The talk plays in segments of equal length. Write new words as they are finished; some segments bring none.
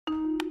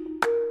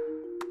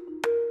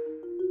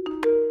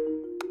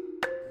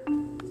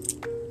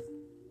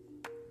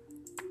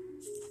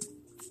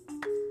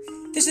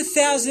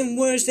1,000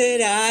 words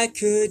that I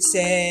could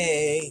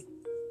say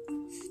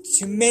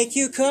to make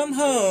you come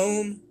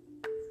home.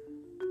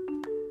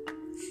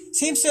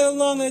 Seems so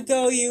long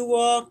ago you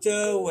walked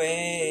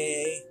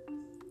away,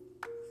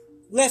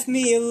 left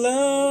me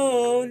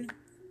alone.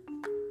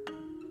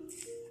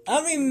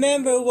 I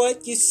remember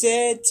what you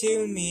said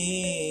to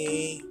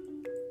me.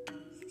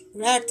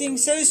 You're acting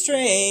so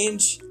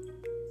strange.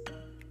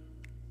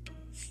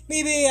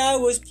 Maybe I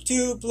was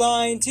too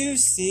blind to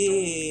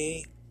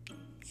see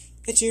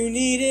that you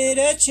needed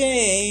a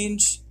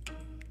change.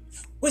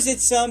 Was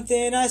it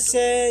something I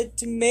said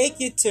to make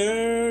you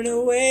turn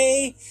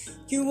away?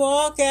 You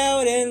walk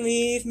out and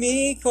leave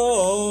me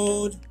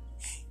cold.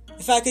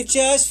 If I could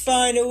just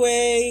find a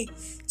way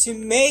to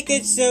make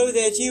it so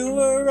that you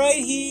were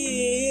right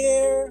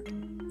here,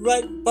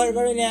 right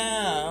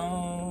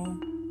now.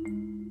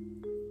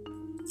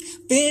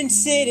 Been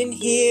sitting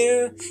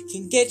here,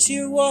 can get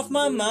you off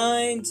my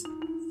mind.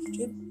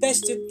 It's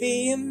best to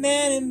be a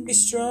man and be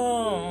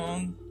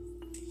strong.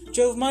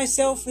 Drove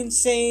myself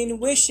insane,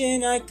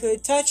 wishing I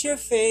could touch your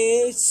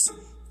face.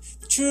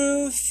 The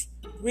truth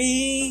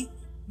remains,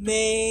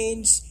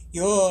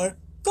 you're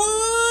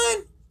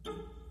gone,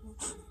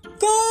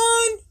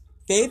 gone,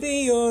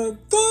 baby, you're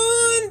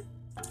gone.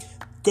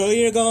 Girl,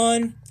 you're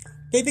gone,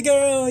 baby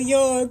girl,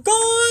 you're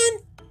gone,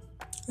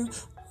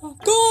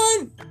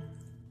 gone.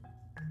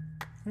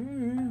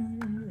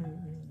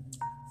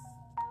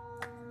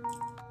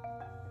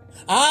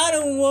 I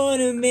don't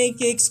wanna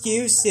make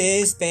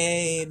excuses,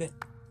 babe.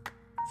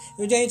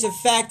 It ain't the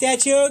fact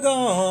that you're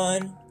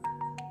gone.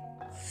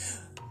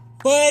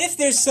 But if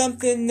there's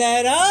something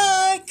that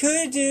I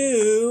could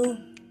do,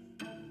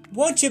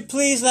 won't you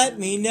please let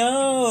me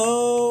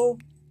know?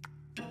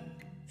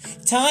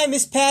 Time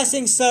is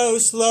passing so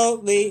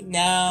slowly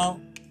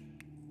now.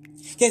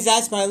 Guess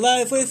that's my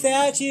life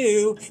without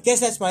you.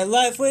 Guess that's my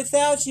life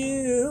without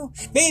you.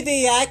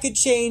 Maybe I could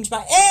change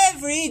my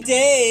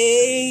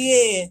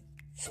everyday.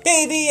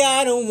 Baby,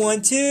 I don't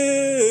want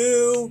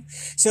to.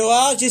 So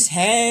I'll just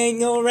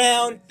hang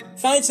around,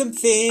 find some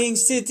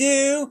things to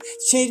do,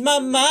 change my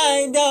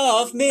mind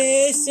off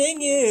missing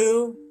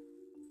you.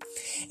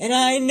 And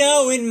I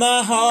know in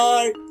my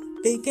heart,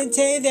 they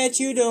contain that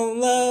you don't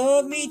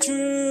love me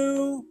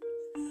true.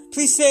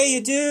 Please say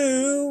you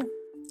do.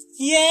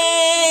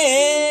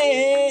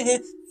 Yeah,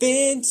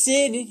 been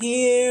sitting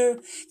here,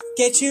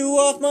 get you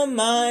off my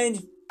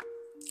mind.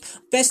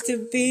 Best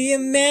to be a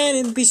man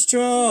and be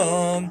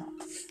strong.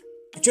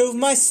 I drove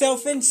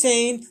myself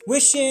insane,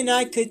 wishing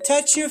I could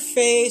touch your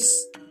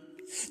face.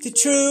 The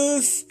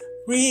truth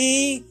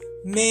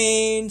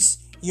remains,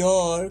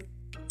 you're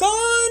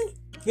gone,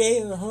 baby,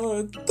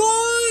 you're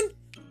gone,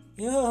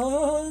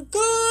 you're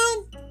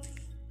gone,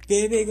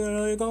 baby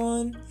girl, you're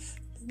gone,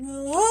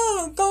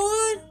 oh,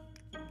 gone,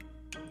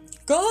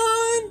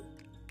 gone.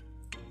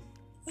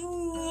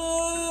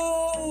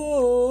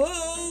 Oh,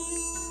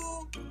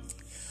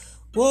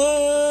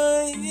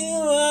 what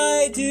will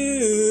I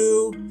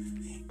do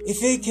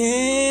if it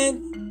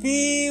can't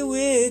be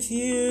with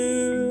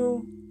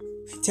you?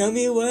 Tell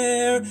me,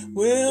 where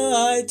will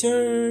I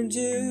turn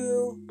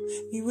to?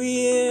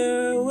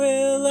 Where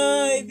will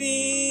I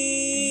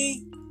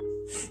be?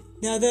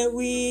 Now that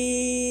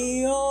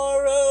we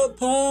are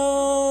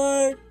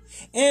apart,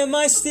 am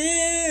I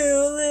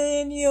still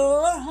in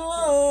your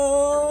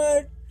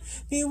heart?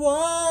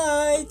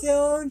 Why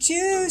don't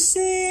you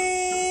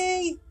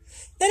see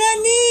that I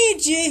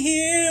need you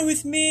here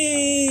with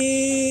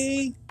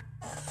me?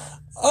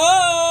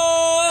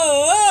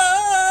 Oh,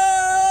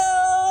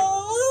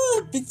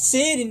 been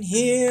sitting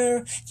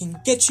here, can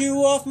get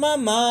you off my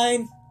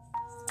mind.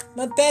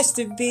 My best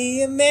to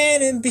be a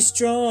man and be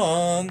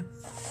strong.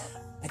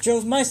 I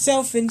drove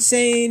myself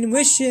insane,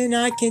 wishing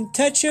I can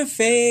touch your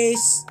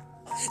face.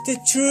 The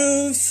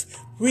truth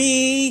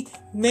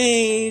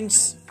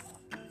remains.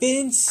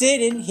 Been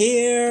sitting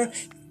here,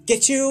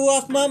 get you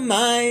off my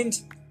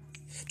mind.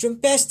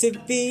 Best to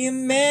be a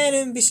man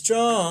and be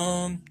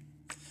strong.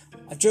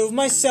 I drove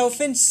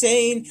myself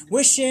insane,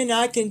 wishing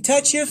I can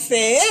touch your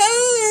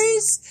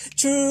face.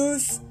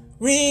 Truth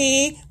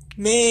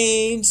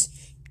remains,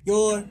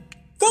 you're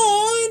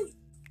gone,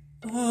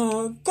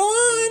 oh,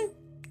 gone,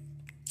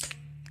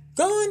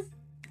 gone,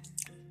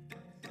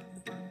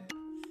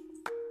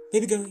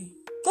 baby girl,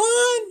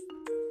 gone,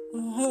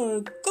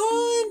 oh,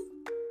 gone.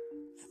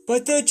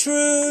 But the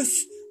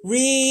truth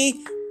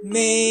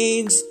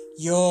remains,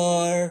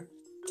 you're